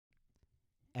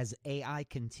As AI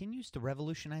continues to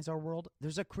revolutionize our world,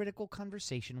 there's a critical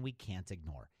conversation we can't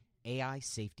ignore: AI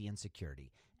safety and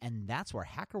security. And that's where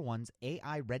HackerOne's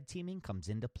AI red teaming comes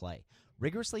into play,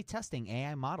 rigorously testing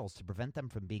AI models to prevent them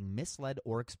from being misled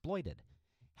or exploited.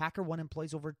 HackerOne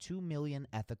employs over 2 million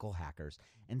ethical hackers,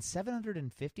 and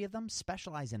 750 of them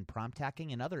specialize in prompt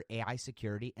hacking and other AI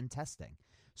security and testing.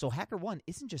 So HackerOne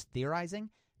isn't just theorizing,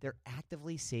 they're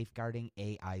actively safeguarding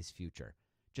AI's future.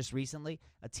 Just recently,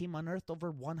 a team unearthed over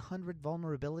 100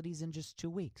 vulnerabilities in just 2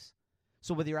 weeks.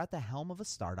 So whether you're at the helm of a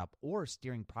startup or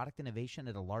steering product innovation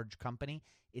at a large company,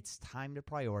 it's time to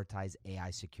prioritize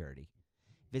AI security.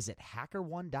 Visit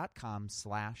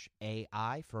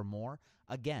hackerone.com/AI for more.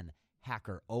 Again,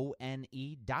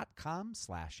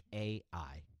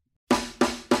 hackerone.com/AI.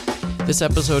 This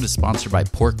episode is sponsored by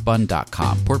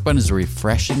porkbun.com. Porkbun is a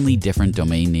refreshingly different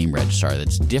domain name registrar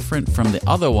that's different from the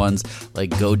other ones like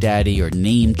GoDaddy or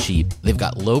Namecheap. They've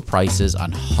got low prices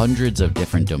on hundreds of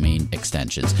different domain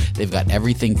extensions. They've got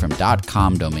everything from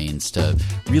 .com domains to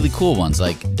really cool ones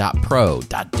like .pro,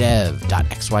 .dev,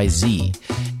 .xyz.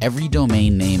 Every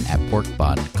domain name at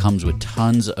Porkbun comes with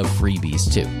tons of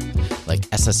freebies too, like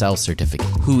SSL certificate,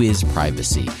 WHOIS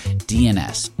privacy,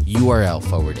 DNS, URL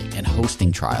forwarding, and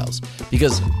hosting trials.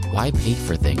 Because why pay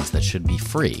for things that should be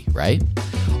free, right?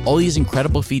 All these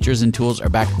incredible features and tools are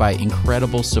backed by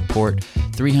incredible support,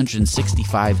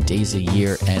 365 days a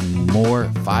year, and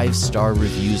more 5-star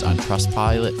reviews on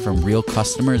Trustpilot from real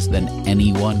customers than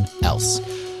anyone else.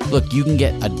 Look, you can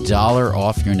get $1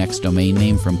 off your next domain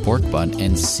name from Porkbun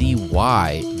and see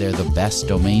why they're the best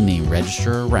domain name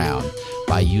registrar around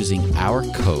by using our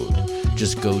code.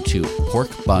 Just go to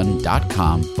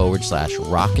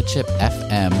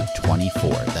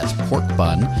porkbun.com/rocketshipfm24. That's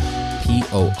porkbun,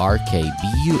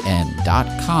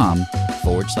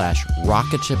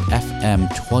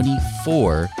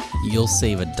 porkbun.com/rocketshipfm24. You'll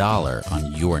save $1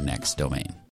 on your next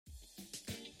domain.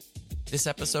 This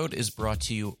episode is brought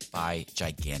to you by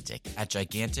Gigantic. At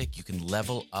Gigantic, you can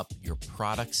level up your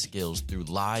product skills through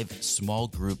live small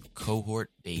group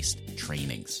cohort-based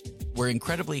trainings. We're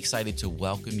incredibly excited to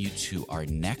welcome you to our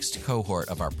next cohort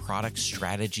of our product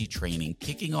strategy training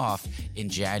kicking off in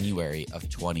January of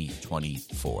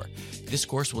 2024. This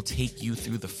course will take you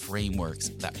through the frameworks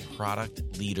that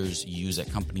product leaders use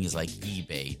at companies like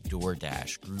eBay,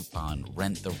 DoorDash, Groupon,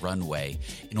 Rent the Runway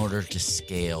in order to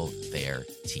scale their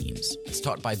teams. It's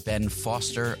taught by Ben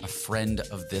Foster, a friend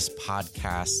of this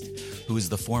podcast, who is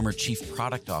the former chief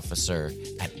product officer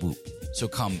at Whoop. So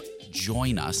come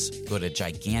join us. Go to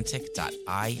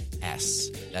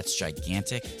gigantic.is. That's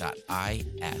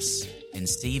gigantic.is. And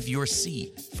save your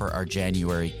seat for our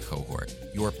January cohort.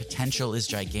 Your potential is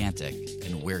gigantic,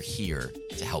 and we're here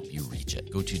to help you reach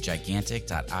it. Go to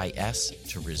gigantic.is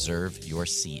to reserve your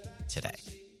seat today.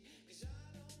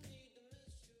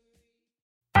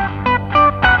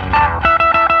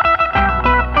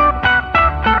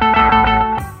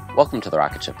 Welcome to the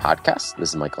Rocket Ship Podcast. This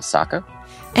is Michael Sacca.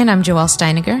 And I'm Joelle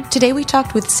Steiniger. Today we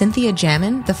talked with Cynthia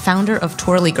Jamin, the founder of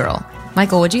Twirly Girl.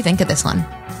 Michael, what do you think of this one?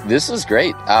 This was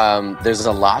great. There's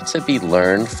a lot to be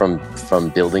learned from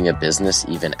building a business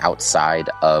even outside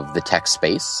of the tech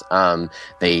space.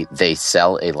 They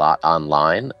sell a lot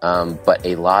online, but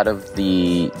a lot of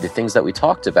the things that we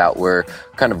talked about were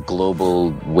kind of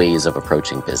global ways of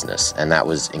approaching business, and that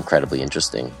was incredibly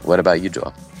interesting. What about you,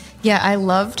 Joelle? Yeah, I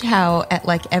loved how at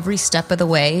like every step of the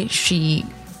way, she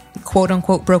quote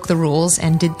unquote broke the rules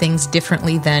and did things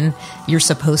differently than you're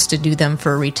supposed to do them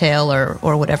for retail or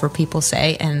whatever people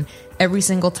say. And every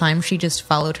single time she just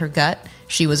followed her gut,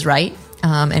 she was right.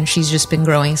 And she's just been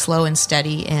growing slow and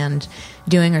steady and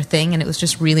doing her thing. And it was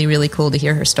just really, really cool to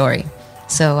hear her story.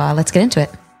 So let's get into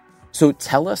it. So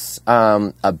tell us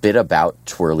a bit about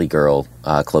Twirly Girl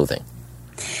clothing.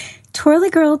 Twirly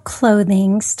Girl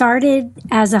clothing started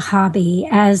as a hobby,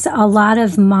 as a lot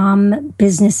of mom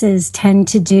businesses tend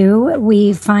to do.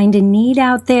 We find a need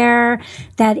out there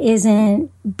that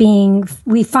isn't being,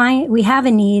 we have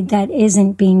a need that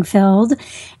isn't being filled,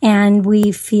 and we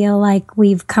feel like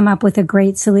we've come up with a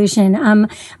great solution.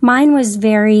 Mine was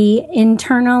very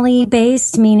internally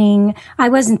based, meaning I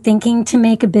wasn't thinking to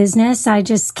make a business. I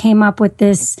just came up with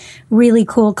this really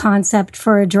cool concept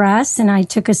for a dress, and I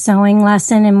took a sewing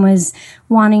lesson and was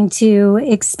wanting to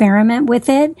experiment with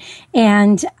it.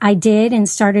 And I did, and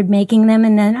started making them.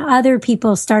 And then other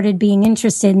people started being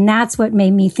interested. And that's what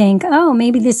made me think, oh,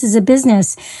 maybe this is a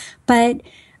business. But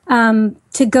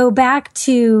to go back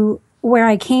to where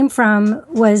I came from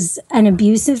was an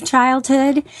abusive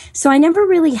childhood. So I never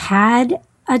really had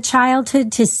a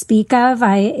childhood to speak of.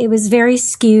 It was very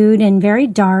skewed and very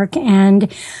dark.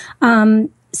 And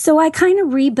so I kind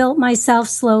of rebuilt myself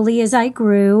slowly as I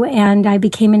grew, and I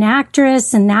became an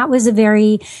actress, and that was a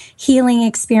very healing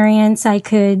experience. I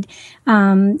could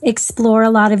explore a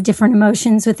lot of different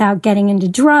emotions without getting into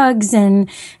drugs and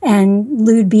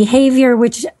lewd behavior,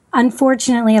 which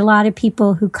unfortunately a lot of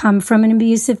people who come from an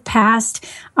abusive past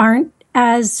aren't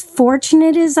as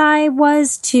fortunate as I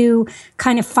was to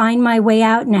kind of find my way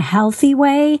out in a healthy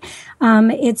way.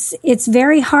 It's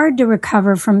very hard to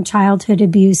recover from childhood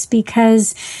abuse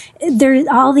because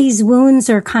all these wounds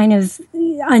are kind of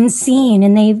unseen,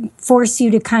 and they force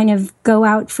you to kind of go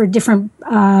out for different,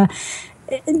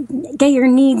 get your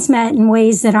needs met in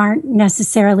ways that aren't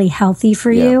necessarily healthy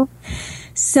for you.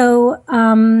 So,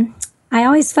 I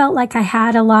always felt like I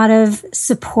had a lot of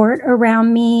support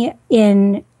around me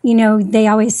they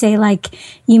always say, like,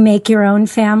 you make your own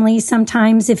family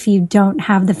sometimes if you don't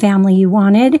have the family you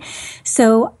wanted.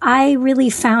 So I really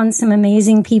found some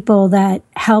amazing people that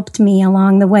helped me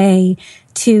along the way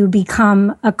to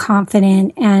become a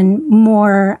confident and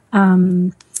more,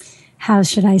 more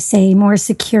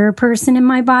secure person in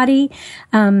my body.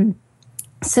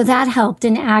 So that helped,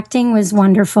 and acting was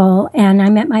wonderful. And I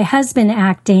met my husband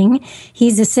acting.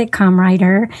 He's a sitcom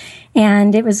writer,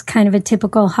 and it was kind of a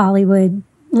typical Hollywood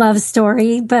love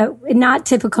story, but not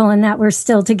typical in that we're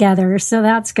still together. So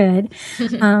that's good.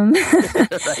 Yeah,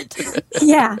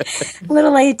 a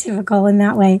little atypical in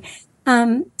that way.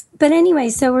 But anyway,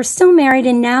 so we're still married,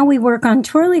 and now we work on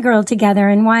Twirly Girl together.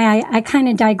 And why I kind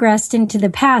of digressed into the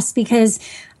past, because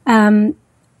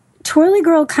Twirly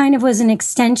Girl kind of was an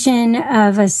extension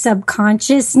of a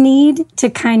subconscious need to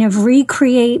kind of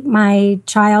recreate my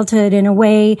childhood in a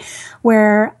way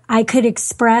where I could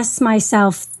express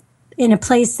myself in a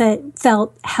place that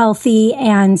felt healthy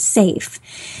and safe.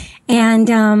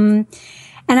 And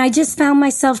I just found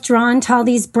myself drawn to all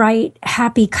these bright,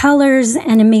 happy colors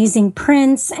and amazing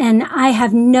prints. And I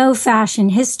have no fashion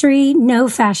history, no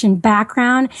fashion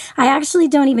background. I actually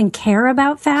don't even care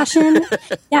about fashion.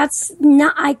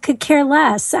 I could care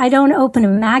less. I don't open a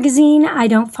magazine. I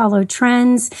don't follow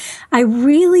trends. I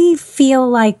really feel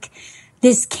like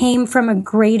this came from a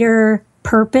greater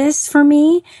purpose for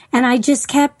me. And I just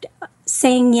kept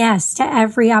saying yes to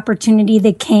every opportunity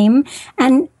that came.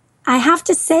 And I have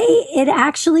to say, it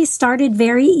actually started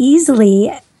very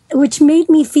easily, which made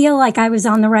me feel like I was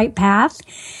on the right path.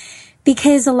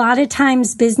 Because a lot of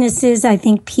times businesses, I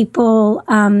think people,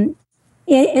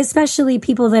 especially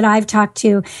people that I've talked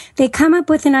to, they come up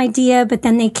with an idea, but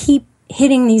then they keep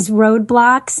hitting these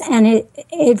roadblocks, and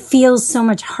it feels so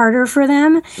much harder for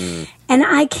them. And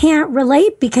I can't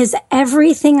relate, because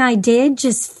everything I did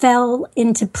just fell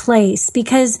into place,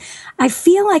 because I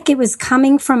feel like it was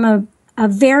coming from a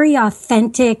very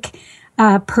authentic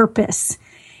purpose.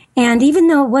 And even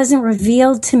though it wasn't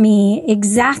revealed to me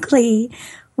exactly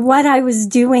what I was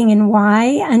doing and why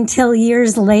until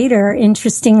years later,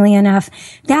 interestingly enough,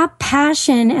 that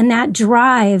passion and that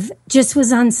drive just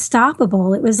was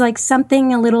unstoppable. It was like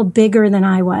something a little bigger than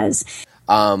I was.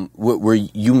 Were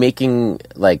you making,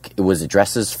 like, was it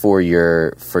dresses for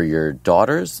your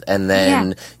daughters? And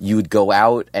then you would go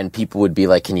out and people would be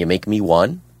like, can you make me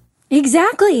one?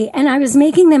 Exactly. And I was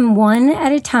making them one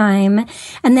at a time.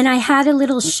 And then I had a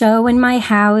little show in my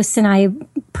house, and I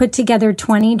put together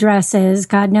 20 dresses.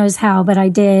 God knows how, but I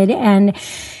did. And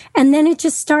then it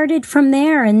just started from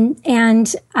there.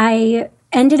 And I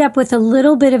ended up with a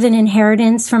little bit of an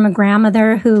inheritance from a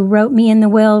grandmother who wrote me in the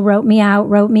will, wrote me out,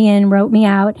 wrote me in, wrote me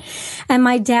out. And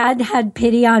my dad had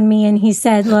pity on me, and he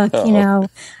said, look,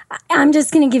 I'm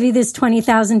just going to give you this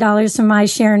 $20,000 from my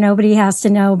share. Nobody has to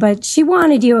know, but she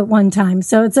wanted you at one time,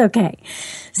 so it's okay.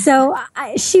 So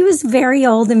she was very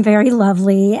old and very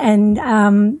lovely, and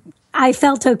I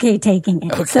felt okay taking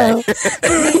it. Okay. So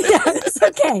it's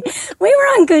okay. We were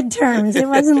on good terms. It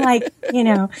wasn't like,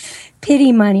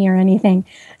 pity money or anything.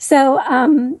 So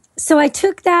I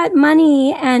took that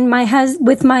money, and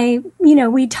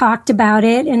we talked about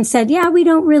it and said, yeah, we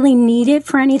don't really need it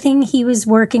for anything. He was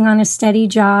working on a steady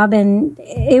job, and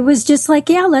it was just like,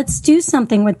 yeah, let's do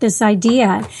something with this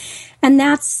idea. And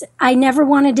I never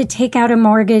wanted to take out a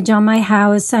mortgage on my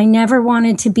house. I never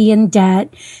wanted to be in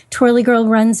debt. Twirly Girl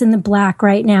runs in the black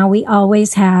right now. We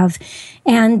always have.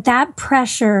 And that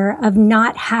pressure of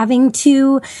not having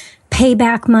to pay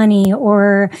back money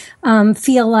or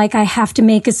feel like I have to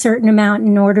make a certain amount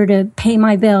in order to pay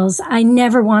my bills. I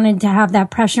never wanted to have that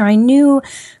pressure. I knew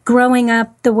growing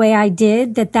up the way I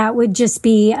did that would just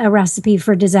be a recipe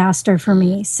for disaster for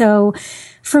me. So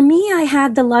for me, I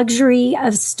had the luxury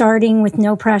of starting with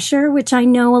no pressure, which I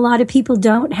know a lot of people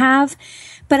don't have.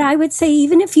 But I would say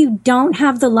even if you don't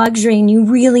have the luxury and you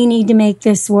really need to make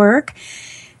this work,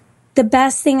 the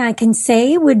best thing I can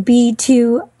say would be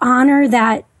to honor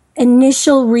that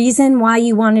initial reason why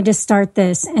you wanted to start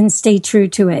this and stay true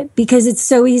to it, because it's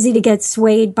so easy to get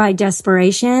swayed by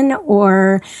desperation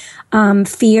or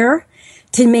fear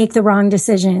to make the wrong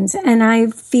decisions. And I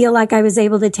feel like I was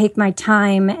able to take my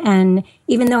time, and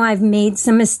even though I've made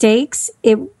some mistakes,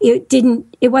 it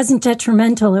wasn't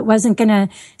detrimental. It wasn't going to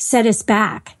set us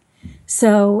back.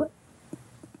 So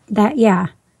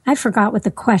I forgot what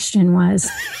the question was.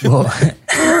 Well,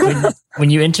 when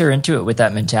you enter into it with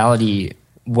that mentality,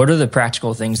 what are the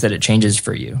practical things that it changes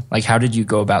for you? Like, how did you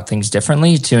go about things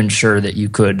differently to ensure that you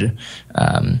could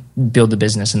build the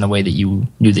business in the way that you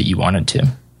knew that you wanted to?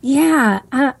 Yeah,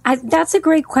 that's a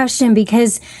great question,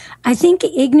 because I think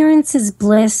ignorance is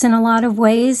bliss in a lot of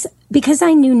ways. Because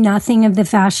I knew nothing of the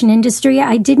fashion industry,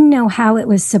 I didn't know how it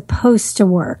was supposed to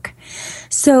work.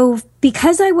 So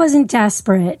because I wasn't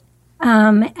desperate,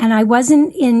 and I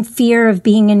wasn't in fear of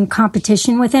being in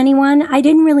competition with anyone, I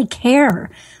didn't really care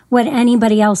what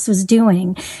anybody else was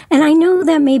doing. And I know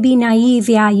that may be naive.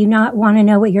 Yeah, you not want to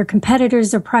know what your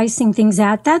competitors are pricing things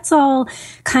at. That's all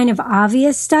kind of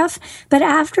obvious stuff. But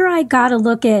after I got a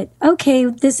look at, okay,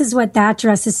 this is what that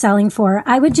dress is selling for,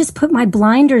 I would just put my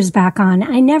blinders back on.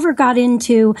 I never got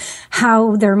into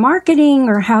how they're marketing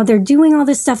or how they're doing all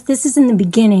this stuff. This is in the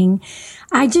beginning.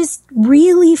 I just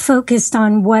really focused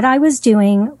on what I was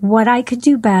doing, what I could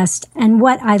do best, and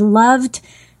what I loved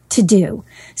to do.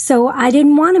 So I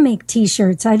didn't want to make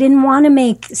t-shirts. I didn't want to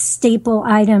make staple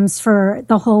items for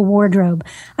the whole wardrobe.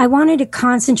 I wanted to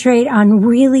concentrate on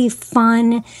really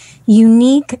fun,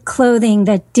 unique clothing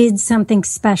that did something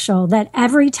special, that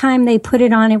every time they put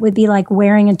it on, it would be like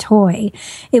wearing a toy.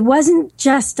 It wasn't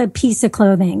just a piece of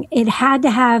clothing. It had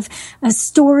to have a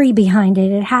story behind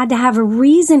it. It had to have a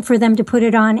reason for them to put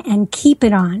it on and keep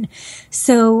it on.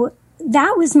 So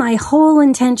that was my whole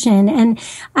intention. And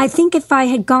I think if I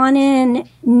had gone in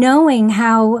knowing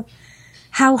how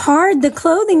hard the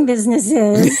clothing business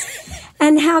is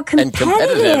and how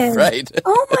competitive, right?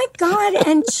 Oh my God.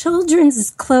 And children's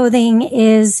clothing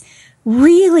is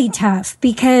really tough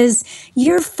because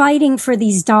you're fighting for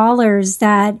these dollars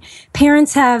that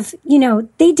parents have,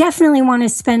 they definitely want to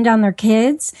spend on their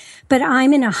kids, but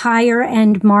I'm in a higher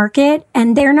end market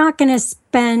and they're not going to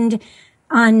spend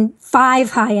on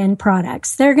 5 high-end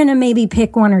products. They're going to maybe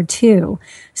pick 1 or 2.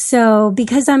 So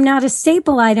because I'm not a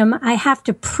staple item, I have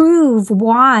to prove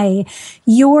why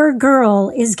your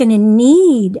girl is going to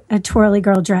need a twirly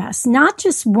girl dress. Not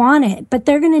just want it, but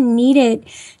they're going to need it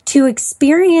to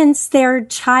experience their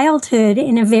childhood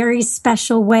in a very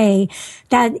special way.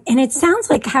 And it sounds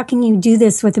like, how can you do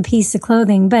this with a piece of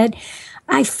clothing? But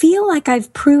I feel like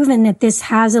I've proven that this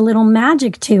has a little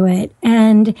magic to it.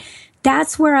 And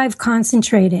that's where I've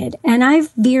concentrated, and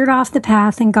I've veered off the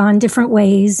path and gone different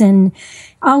ways and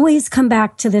always come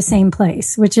back to the same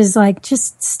place, which is like,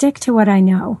 just stick to what I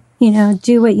know,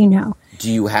 do what you know.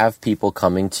 Do you have people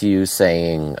coming to you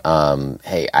saying,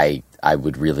 hey, I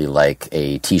would really like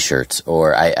a t-shirt,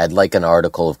 or I'd like an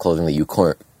article of clothing that you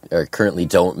currently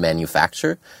don't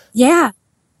manufacture?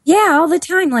 Yeah, all the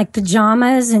time, like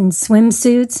pajamas and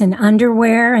swimsuits and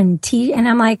underwear and and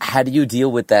I'm like, how do you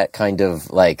deal with that kind of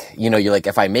you're like,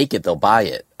 if I make it, they'll buy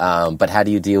it. But how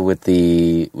do you deal with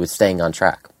staying on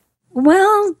track?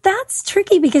 Well, that's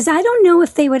tricky because I don't know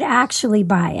if they would actually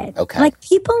buy it. Okay. Like,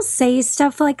 people say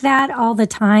stuff like that all the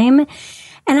time.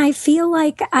 And I feel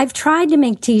like I've tried to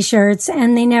make t-shirts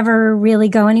and they never really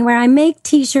go anywhere. I make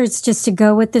t-shirts just to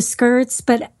go with the skirts,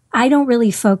 but I don't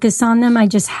really focus on them. I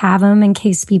just have them in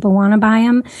case people want to buy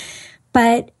them.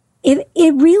 But it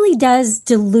really does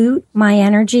dilute my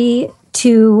energy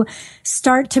to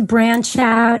start to branch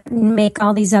out and make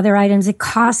all these other items. It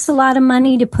costs a lot of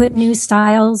money to put new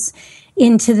styles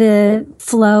into the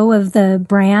flow of the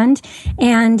brand.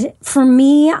 And for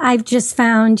me, I've just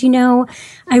found,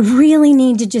 I really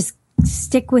need to just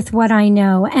stick with what I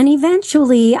know. And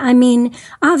eventually,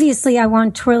 obviously I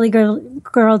want Twirly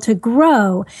Girl to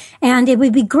grow, and it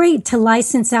would be great to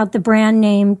license out the brand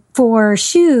name for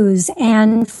shoes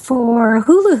and for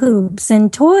hula hoops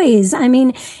and toys.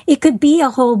 It could be a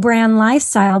whole brand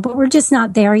lifestyle, but we're just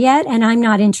not there yet. And I'm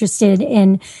not interested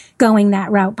in going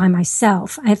that route by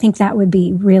myself. I think that would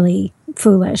be really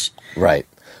foolish. Right.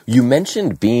 You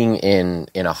mentioned being in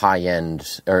a high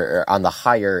end or on the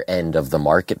higher end of the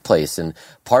marketplace, and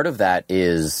part of that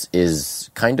is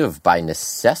kind of by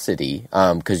necessity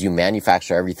because you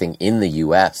manufacture everything in the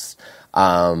U.S.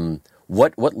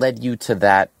 What led you to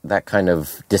that kind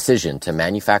of decision to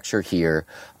manufacture here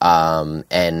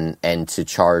and to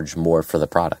charge more for the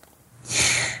product?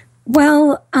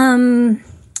 Well,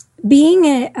 being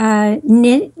a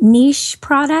niche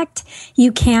product,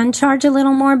 you can charge a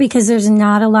little more because there's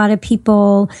not a lot of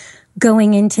people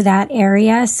going into that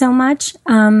area so much.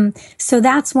 So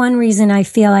that's one reason I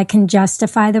feel I can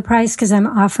justify the price, because I'm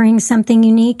offering something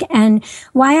unique. And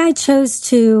why I chose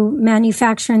to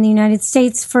manufacture in the United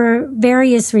States for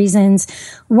various reasons.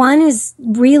 One is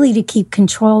really to keep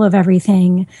control of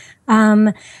everything.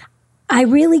 I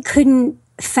really couldn't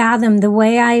fathom the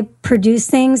way I produce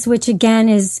things, which again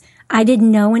is I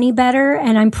didn't know any better,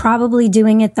 and I'm probably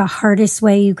doing it the hardest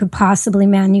way you could possibly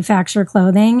manufacture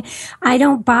clothing. I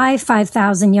don't buy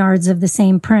 5,000 yards of the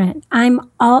same print.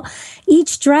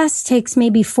 Each dress takes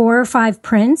maybe 4 or 5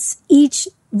 prints, each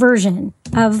version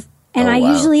of, and I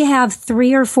usually have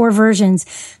 3 or 4 versions.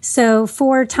 So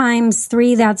 4 times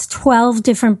 3, that's 12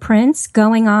 different prints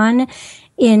going on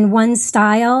in one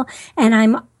style. And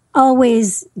I'm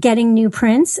always getting new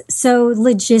prints. So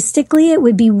logistically, it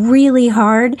would be really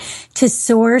hard to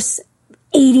source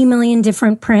 80 million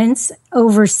different prints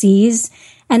overseas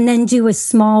and then do a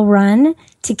small run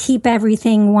to keep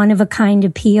everything one of a kind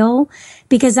appeal,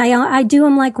 because I do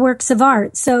them like works of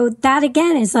art. So that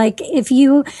again is like,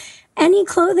 any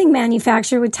clothing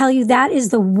manufacturer would tell you that is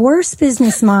the worst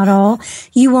business model.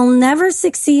 You will never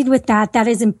succeed with that. That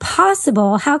is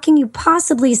impossible. How can you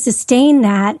possibly sustain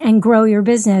that and grow your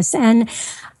business? And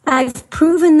I've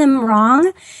proven them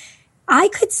wrong. I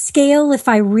could scale if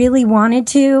I really wanted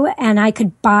to, and I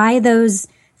could buy those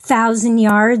 1,000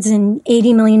 yards and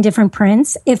 80 million different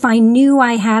prints if I knew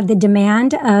I had the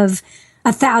demand of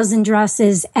 1,000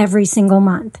 dresses every single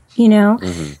month,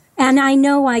 Mm-hmm. And I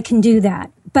know I can do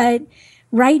that. But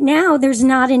right now, there's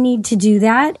not a need to do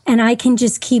that, and I can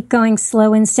just keep going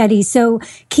slow and steady. So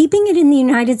keeping it in the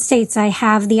United States, I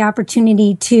have the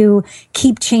opportunity to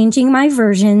keep changing my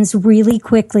versions really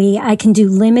quickly. I can do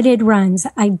limited runs.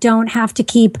 I don't have to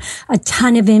keep a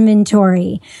ton of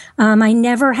inventory. I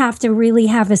never have to really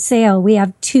have a sale. We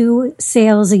have 2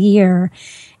 sales a year.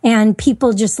 And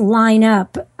people just line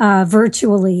up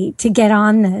virtually to get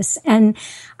on this. And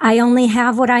I only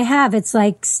have what I have. It's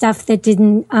like stuff that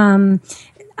didn't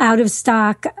out of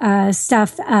stock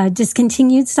stuff,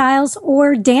 discontinued styles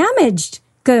or damaged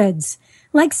goods.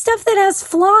 Like stuff that has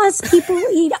flaws people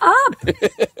eat up.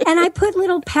 And I put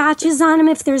little patches on them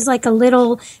if there's like a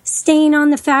little stain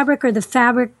on the fabric or the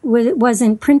fabric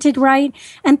wasn't printed right.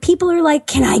 And people are like,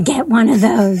 can I get one of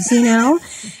those, And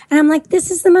I'm like,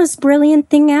 this is the most brilliant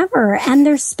thing ever. And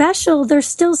they're special. They're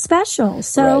still special.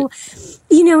 So,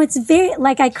 right. It's very,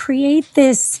 like I create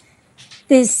this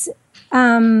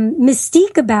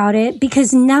mystique about it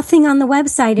because nothing on the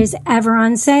website is ever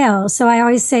on sale. So I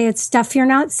always say it's stuff you're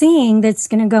not seeing that's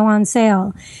going to go on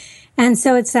sale. And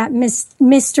so it's that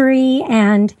mystery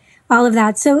and all of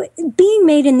that. So being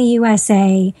made in the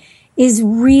USA is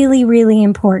really, really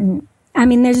important. I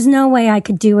mean, there's no way I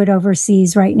could do it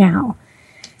overseas right now.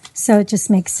 So it just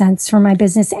makes sense for my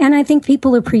business. And I think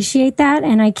people appreciate that.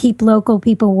 And I keep local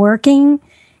people working.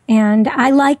 And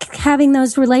I like having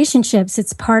those relationships.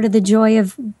 It's part of the joy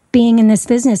of being in this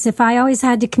business. If I always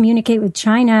had to communicate with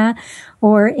China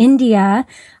or India,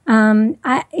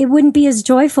 it wouldn't be as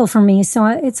joyful for me. So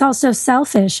it's also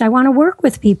selfish. I want to work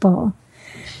with people.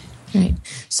 Right.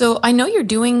 So I know you're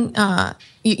doing,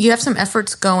 you have some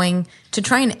efforts going to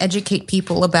try and educate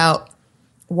people about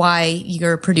why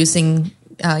you're producing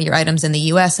your items in the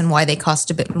U.S. and why they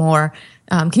cost a bit more.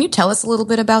 Can you tell us a little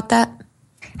bit about that?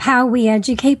 How we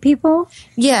educate people?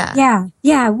 Yeah.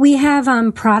 Yeah. We have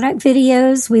product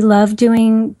videos. We love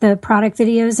doing the product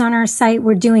videos on our site.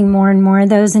 We're doing more and more of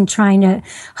those and trying to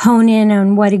hone in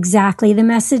on what exactly the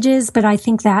message is. But I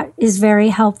think that is very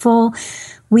helpful.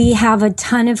 We have a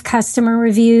ton of customer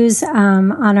reviews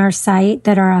on our site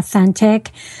that are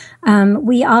authentic.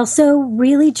 We also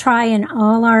really try in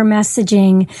all our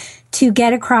messaging to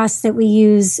get across that we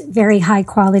use very high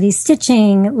quality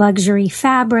stitching, luxury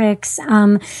fabrics.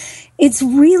 It's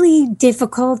really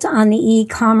difficult on the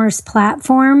e-commerce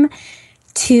platform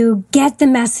to get the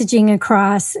messaging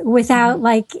across without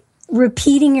like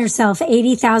repeating yourself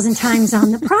 80,000 times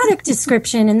on the product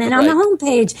description and then on the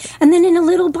homepage and then in a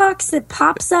little box that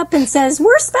pops up and says,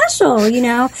 we're special,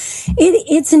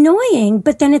 it's annoying.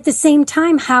 But then at the same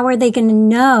time, how are they going to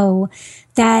know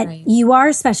that you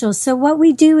are special? So what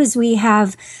we do is we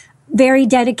have very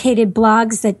dedicated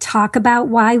blogs that talk about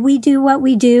why we do what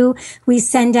we do. We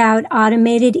send out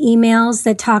automated emails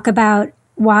that talk about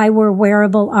why we're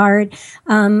wearable art.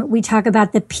 We talk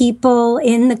about the people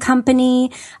in the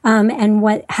company,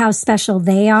 and how special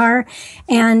they are.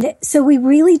 And so we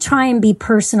really try and be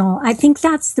personal. I think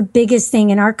that's the biggest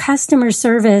thing. And our customer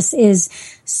service is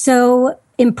so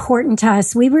important to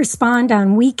us. We respond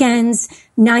on weekends,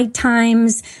 night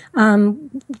times,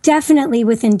 definitely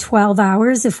within 12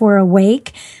 hours if we're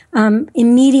awake,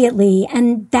 immediately.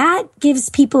 And that gives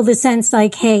people the sense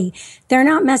like, hey, they're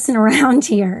not messing around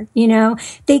here. You know,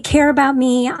 they care about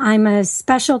me. I'm a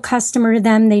special customer to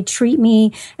them. They treat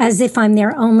me as if I'm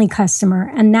their only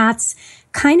customer. And that's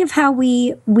kind of how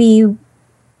we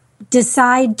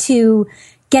decide to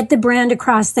get the brand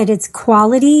across that it's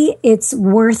quality, it's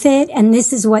worth it, and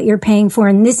this is what you're paying for,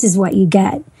 and this is what you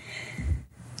get.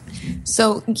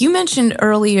 So you mentioned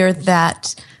earlier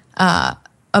that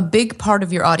a big part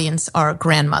of your audience are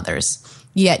grandmothers,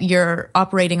 yet you're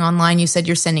operating online. You said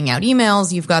you're sending out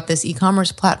emails. You've got this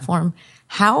e-commerce platform.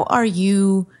 How are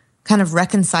you kind of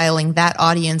reconciling that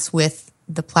audience with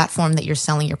the platform that you're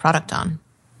selling your product on?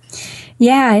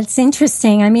 Yeah, it's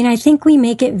interesting. I mean, I think we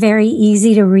make it very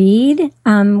easy to read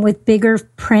with bigger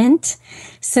print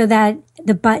so that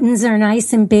the buttons are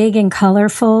nice and big and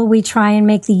colorful. We try and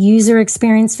make the user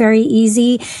experience very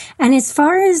easy. And as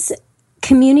far as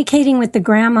communicating with the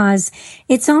grandmas,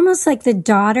 it's almost like the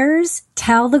daughters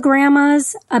tell the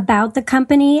grandmas about the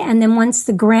company. And then once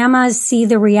the grandmas see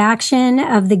the reaction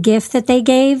of the gift that they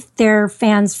gave, they're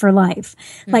fans for life.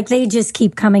 Mm-hmm. Like they just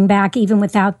keep coming back even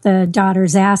without the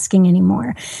daughters asking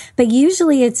anymore. But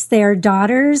usually it's their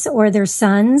daughters or their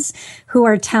sons who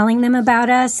are telling them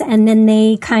about us. And then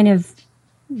they kind of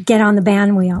get on the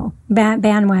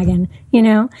bandwagon, you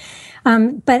know?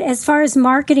 But as far as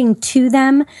marketing to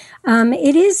them,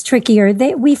 it is trickier.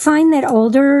 We find that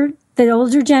the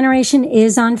older generation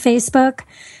is on Facebook.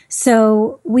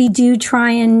 So we do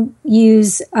try and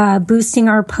use, boosting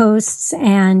our posts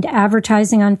and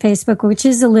advertising on Facebook, which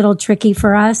is a little tricky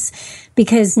for us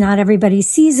because not everybody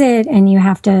sees it. And you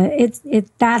have to,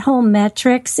 that whole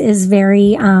metrics is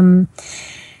very,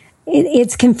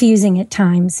 it's confusing at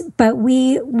times, but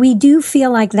we do feel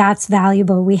like that's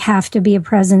valuable. We have to be a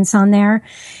presence on there.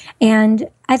 And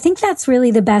I think that's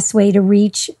really the best way to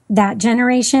reach that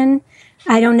generation.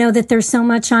 I don't know that there's so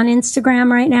much on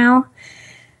Instagram right now.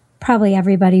 Probably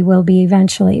everybody will be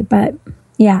eventually, but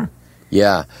yeah.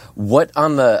 Yeah. What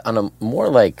on a more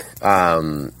like,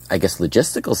 I guess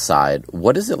logistical side,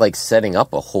 what is it like setting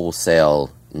up a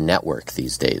wholesale network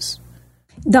these days?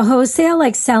 The wholesale,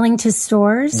 like selling to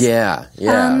stores? Yeah.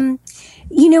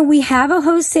 You know, we have a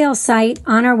wholesale site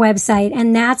on our website,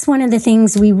 and that's one of the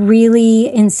things we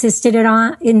really insisted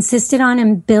on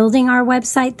in building our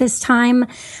website this time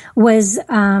was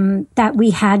that we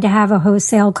had to have a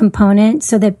wholesale component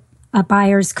so that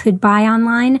buyers could buy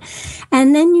online.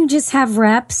 And then you just have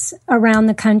reps around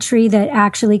the country that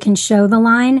actually can show the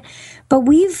line. But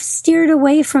we've steered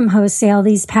away from wholesale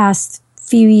these past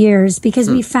few years because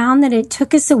we found that it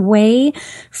took us away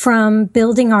from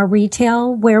building our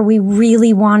retail where we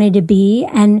really wanted to be.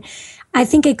 And I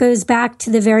think it goes back to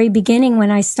the very beginning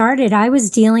when I started. I was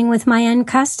dealing with my end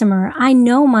customer. I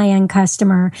know my end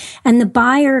customer, and the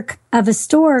buyer of a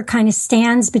store kind of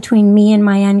stands between me and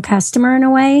my end customer in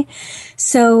a way.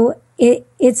 So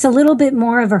it's a little bit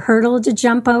more of a hurdle to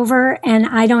jump over, and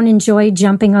I don't enjoy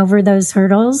jumping over those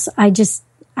hurdles.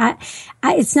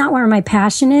 It's not where my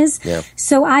passion is. Yeah.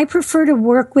 So I prefer to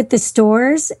work with the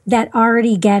stores that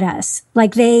already get us.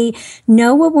 Like they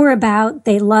know what we're about.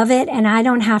 They love it. And I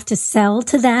don't have to sell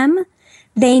to them.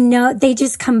 They know, they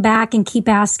just come back and keep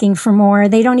asking for more.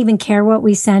 They don't even care what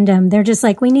we send them. They're just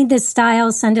like, we need this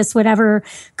style. Send us whatever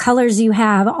colors you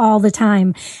have all the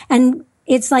time. And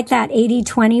it's like that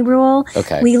 80-20 rule.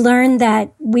 Okay. We learned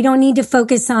that we don't need to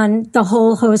focus on the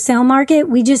whole wholesale market.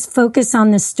 We just focus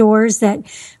on the stores that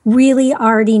really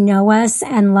already know us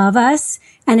and love us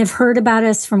and have heard about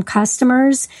us from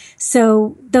customers.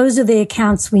 So those are the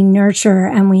accounts we nurture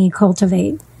and we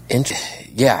cultivate.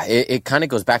 Yeah, it kind of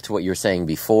goes back to what you were saying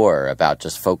before about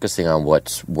just focusing on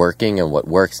what's working and what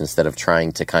works instead of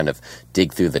trying to kind of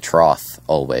dig through the trough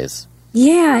always.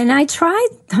 Yeah, and I tried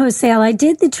wholesale. I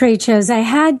did the trade shows. I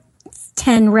had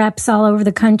 10 reps all over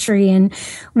the country, and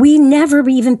we never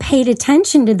even paid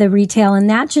attention to the retail, and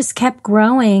that just kept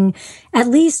growing at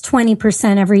least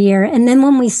 20% every year. And then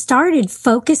when we started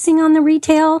focusing on the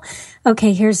retail,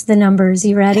 okay, here's the numbers.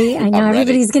 You ready? I know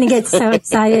everybody's going to get so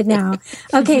excited now.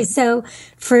 Okay, so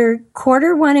for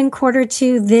quarter one and quarter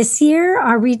two this year,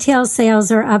 our retail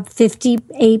sales are up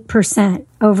 58%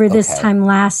 over this time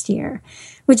last year,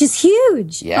 which is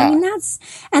huge. Yeah. I mean,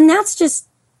 that's just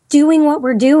doing what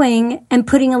we're doing and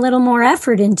putting a little more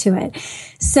effort into it.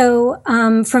 So,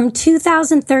 from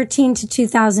 2013 to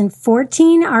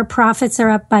 2014, our profits are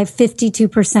up by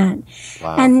 52%.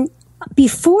 Wow. And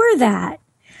before that,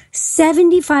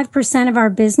 75% of our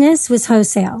business was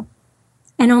wholesale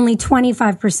and only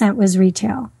 25% was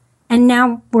retail. And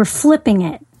now we're flipping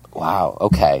it. Wow.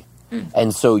 Okay.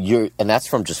 And so that's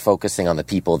from just focusing on the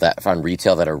people that on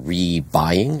retail that are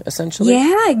rebuying, essentially?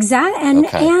 Yeah,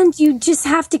 exactly. And you just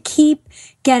have to keep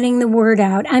getting the word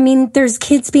out. I mean, there's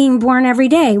kids being born every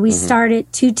day. We start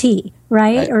at 2T,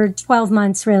 right? Or 12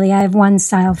 months, really. I have one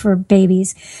style for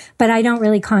babies, but I don't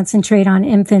really concentrate on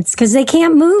infants because they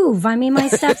can't move. I mean, my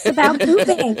stuff's about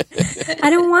moving. I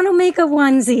don't want to make a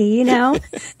onesie, you know?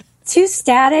 Too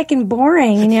static and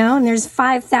boring, you know, and there's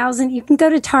 5,000. You can go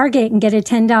to Target and get a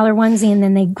 $10 onesie and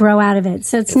then they grow out of it.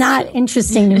 So it's not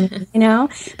interesting to me, you know,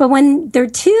 but when they're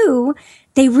 2,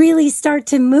 they really start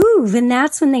to move. And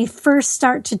that's when they first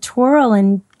start to twirl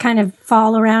and kind of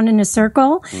fall around in a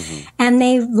circle. And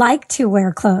they like to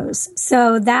wear clothes.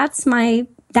 So that's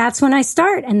when I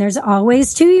start. And there's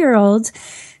always 2-year-olds.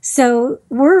 So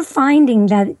we're finding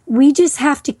that we just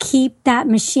have to keep that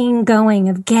machine going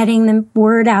of getting the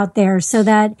word out there so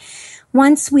that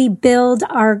once we build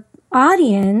our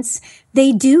audience,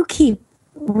 they do keep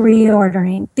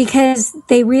reordering because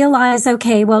they realize,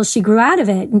 okay, well, she grew out of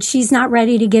it and she's not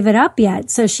ready to give it up yet.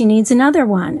 So she needs another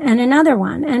one and another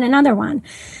one and another one.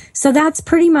 So that's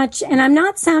pretty much, and I'm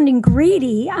not sounding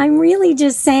greedy. I'm really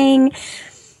just saying,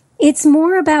 it's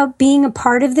more about being a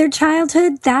part of their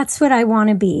childhood. That's what I want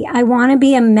to be. I want to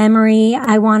be a memory.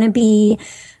 I want to be,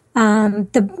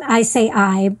 I say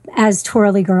I as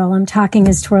Twirly Girl. I'm talking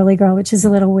as Twirly Girl, which is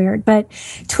a little weird, but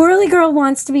Twirly Girl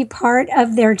wants to be part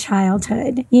of their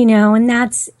childhood, you know, and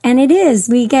it is.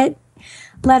 We get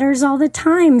letters all the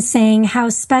time saying how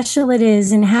special it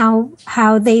is and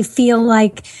how they feel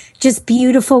like just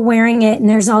beautiful wearing it. And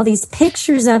there's all these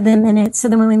pictures of them in it. So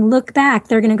then when we look back,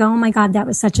 they're going to go, oh my God, that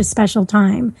was such a special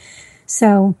time.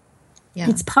 So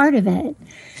it's part of it.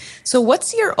 So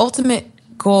what's your ultimate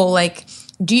goal? Like,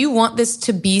 do you want this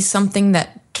to be something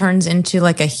that turns into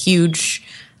like a huge,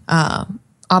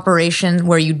 operation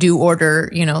where you do order,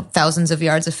 you know, thousands of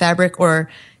yards of fabric? Or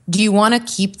do you want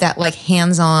to keep that like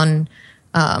hands-on,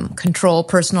 control,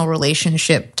 personal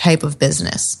relationship type of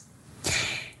business?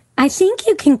 I think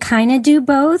you can kind of do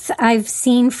both. I've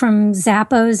seen from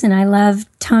Zappos, and I love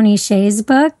Tony Hsieh's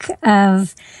book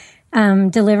of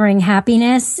Delivering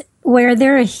Happiness, where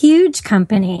they're a huge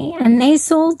company and they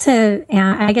sold to,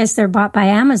 I guess they're bought by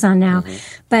Amazon now,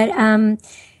 but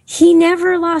he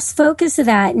never lost focus of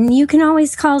that. And you can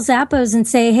always call Zappos and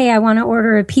say, hey, I want to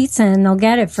order a pizza, and they'll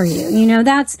get it for you. You know,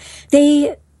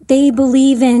 they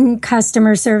believe in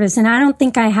customer service, and I don't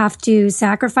think I have to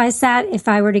sacrifice that if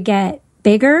I were to get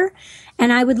bigger.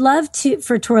 And I would love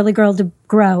for Twirly Girl to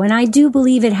grow, and I do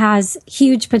believe it has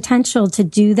huge potential to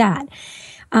do that.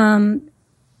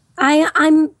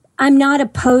 I'm not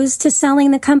opposed to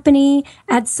selling the company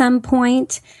at some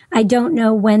point. I don't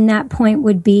know when that point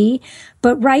would be,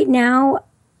 but right now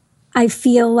I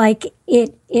feel like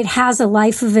it has a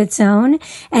life of its own.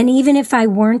 And even if I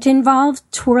weren't involved,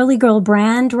 Twirly Girl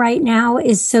brand right now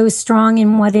is so strong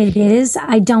in what it is.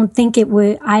 I don't think it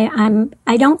would,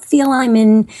 I don't feel I'm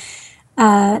in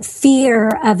fear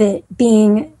of it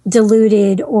being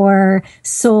diluted or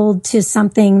sold to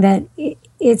something that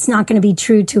it's not going to be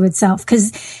true to itself,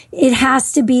 because it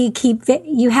has to be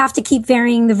you have to keep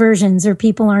varying the versions or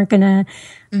people aren't going to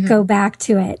go back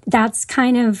to it. That's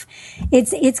kind of,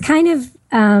 it's kind of,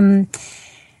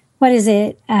 what is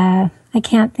it? I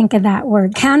can't think of that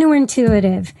word.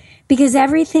 Counterintuitive, because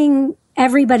everything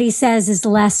everybody says is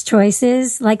less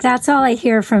choices. Like, that's all I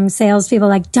hear from salespeople.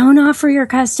 Like, don't offer your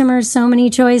customers so many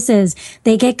choices.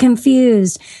 They get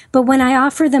confused. But when I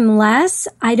offer them less,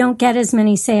 I don't get as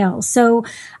many sales. So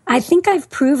I think I've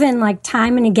proven, like,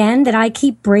 time and again that I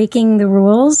keep breaking the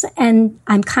rules, and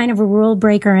I'm kind of a rule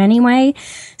breaker anyway.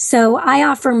 So I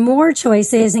offer more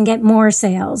choices and get more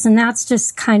sales. And that's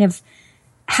just kind of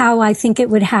how I think it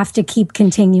would have to keep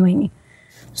continuing.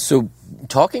 So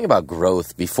talking about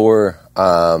growth before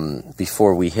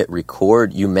we hit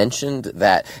record, you mentioned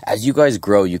that as you guys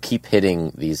grow, you keep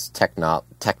hitting these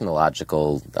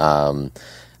technological,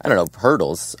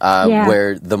 hurdles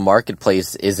where the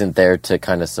marketplace isn't there to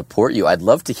kind of support you. I'd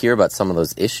love to hear about some of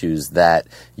those issues that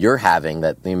you're having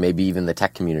that maybe even the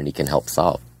tech community can help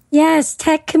solve. Yes,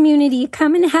 tech community,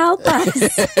 come and help us.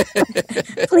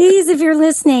 Please, if you're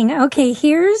listening. Okay,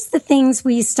 here's the things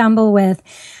we stumble with.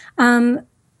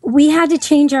 We had to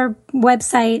change our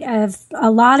website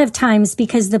a lot of times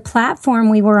because the platform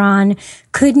we were on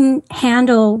couldn't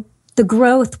handle the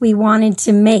growth we wanted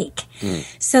to make.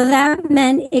 So that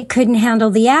meant it couldn't handle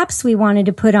the apps we wanted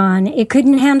to put on. It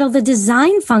couldn't handle the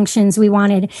design functions we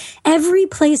wanted. Every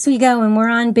place we go, and we're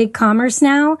on BigCommerce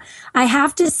now, I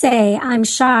have to say I'm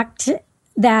shocked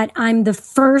that I'm the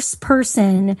first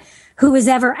person who has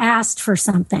ever asked for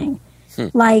something.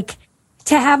 like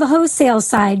to have a wholesale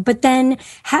side, but then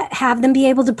have them be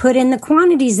able to put in the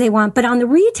quantities they want. But on the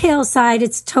retail side,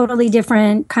 it's totally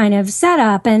different kind of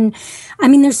setup. And I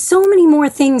mean, there's so many more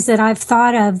things that I've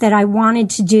thought of that I wanted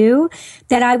to do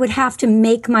that I would have to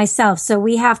make myself. So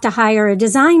we have to hire a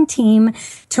design team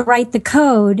to write the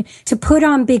code to put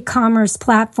on BigCommerce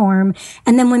platform.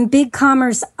 And then when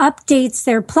BigCommerce updates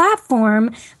their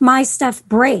platform, my stuff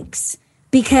breaks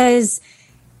because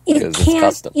it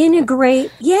can't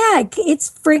integrate. Yeah,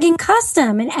 it's friggin'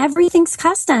 custom and everything's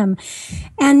custom.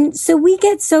 And so we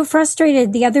get so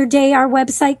frustrated. The other day, our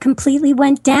website completely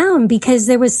went down because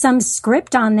there was some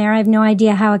script on there. I have no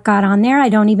idea how it got on there. I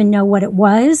don't even know what it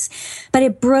was, but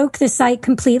it broke the site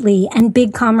completely and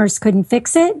BigCommerce couldn't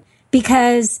fix it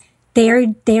because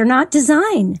they're not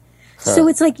designed. So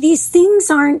it's like these things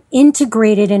aren't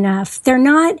integrated enough. They're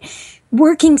not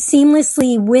working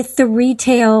seamlessly with the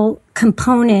retail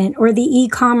component or the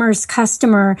e-commerce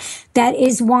customer that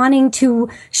is wanting to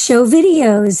show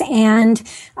videos and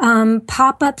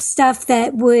pop up stuff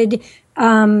that would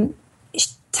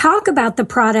talk about the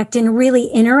product in a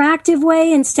really interactive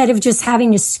way instead of just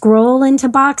having to scroll into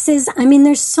boxes. I mean,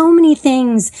 there's so many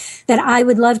things that I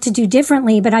would love to do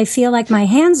differently, but I feel like my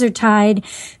hands are tied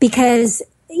because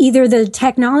either the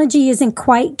technology isn't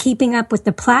quite keeping up with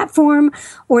the platform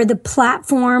or the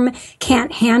platform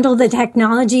can't handle the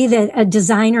technology that a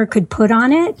designer could put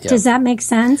on it. Yeah. Does that make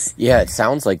sense? Yeah, it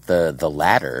sounds like the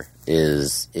latter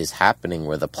is happening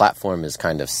where the platform is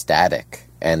kind of static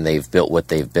and they've built what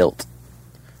they've built.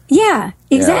 Yeah,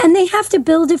 exactly. Yeah. And they have to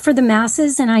build it for the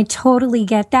masses, and I totally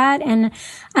get that. And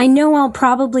I know I'll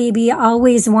probably be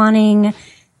always wanting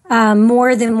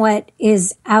more than what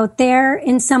is out there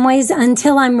in some ways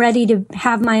until I'm ready to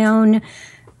have my own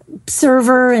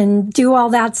server and do all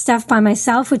that stuff by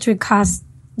myself, which would cost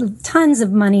tons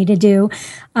of money to do.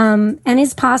 And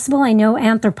it's possible. I know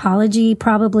Anthropologie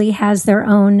probably has their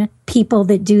own people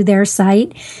that do their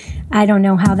site. I don't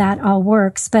know how that all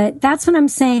works, but that's what I'm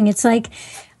saying. It's like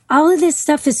all of this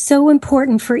stuff is so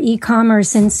important for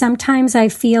e-commerce. And sometimes I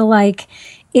feel like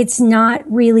it's not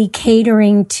really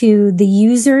catering to the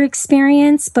user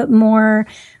experience, but more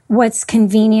what's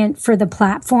convenient for the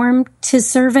platform to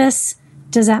service.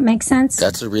 Does that make sense?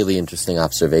 That's a really interesting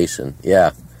observation.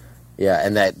 Yeah. Yeah.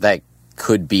 And that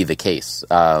could be the case.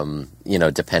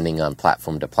 Depending on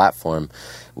platform to platform,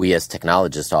 we as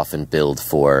technologists often build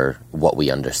for what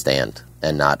we understand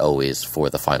and not always for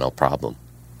the final problem.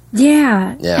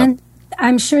 Yeah. And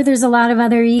I'm sure there's a lot of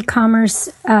other e-commerce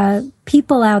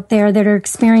people out there that are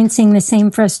experiencing the same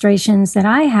frustrations that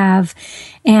I have.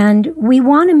 And we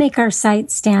want to make our site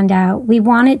stand out. We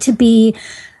want it to be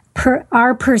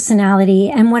our personality.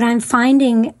 And what I'm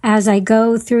finding as I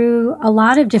go through a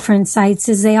lot of different sites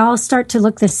is they all start to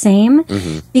look the same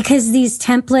because these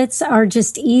templates are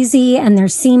just easy and they're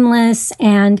seamless.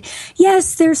 And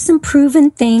yes, there's some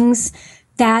proven things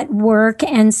that work.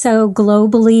 And so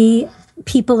globally,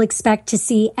 people expect to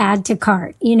see add to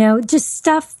cart, just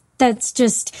stuff that's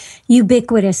just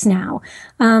ubiquitous now.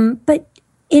 But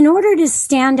in order to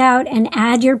stand out and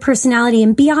add your personality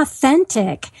and be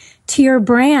authentic to your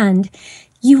brand,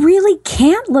 you really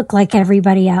can't look like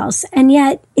everybody else. And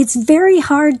yet it's very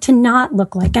hard to not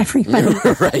look like everybody.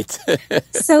 Right.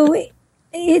 So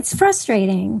it's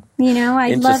frustrating.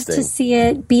 I'd love to see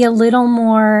it be a little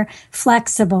more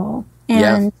flexible.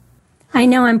 And I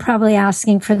know I'm probably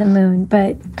asking for the moon,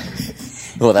 but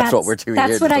well, that's what we're doing.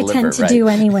 That's what I tend to do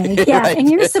anyway. Yeah, right.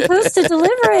 And you're supposed to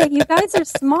deliver it. You guys are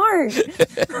smart.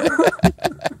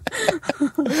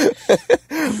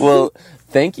 Well,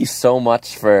 thank you so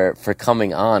much for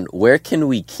coming on. Where can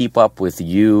we keep up with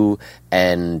you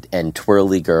and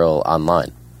Twirly Girl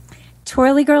online?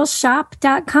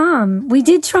 twirlygirlshop.com. We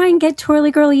did try and get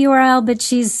Twirly Girl URL, but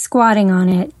she's squatting on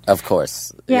it. Of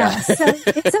course. Yeah. So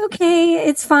it's okay.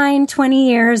 It's fine. 20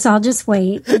 years. I'll just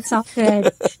wait. It's all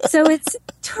good. So it's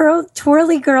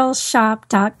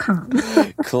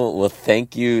twirlygirlshop.com. Cool. Well,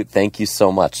 thank you. Thank you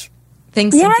so much.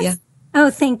 Thanks, Cynthia. Oh,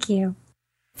 thank you.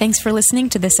 Thanks for listening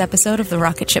to this episode of the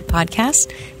Rocket Ship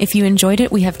Podcast. If you enjoyed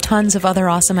it, we have tons of other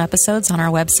awesome episodes on our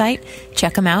website.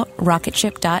 Check them out,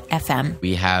 rocketship.fm.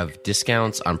 We have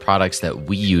discounts on products that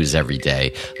we use every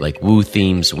day, like Woo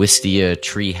Themes, Wistia,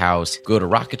 Treehouse. Go to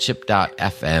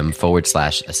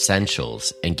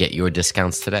rocketship.fm/essentials and get your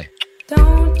discounts today.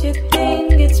 Don't you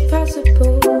think it's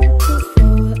possible to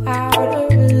fall out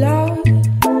of love?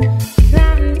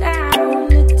 Climb down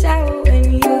the tower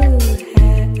when you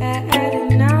had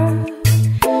enough.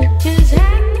 Just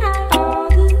hand out all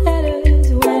the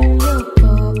letters when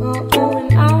you're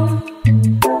going off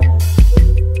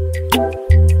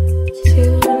to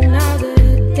another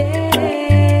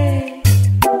day.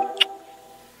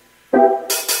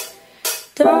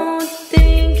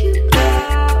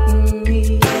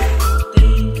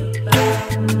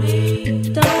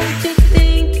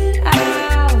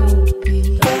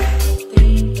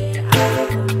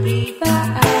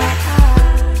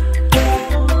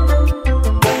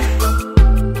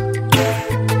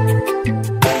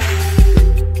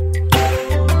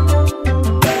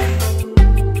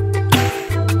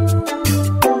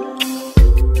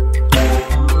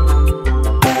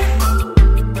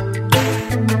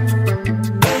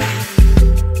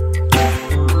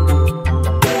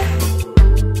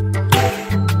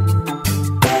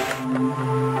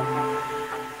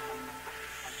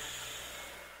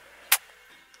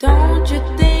 Don't you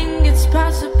think it's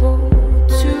possible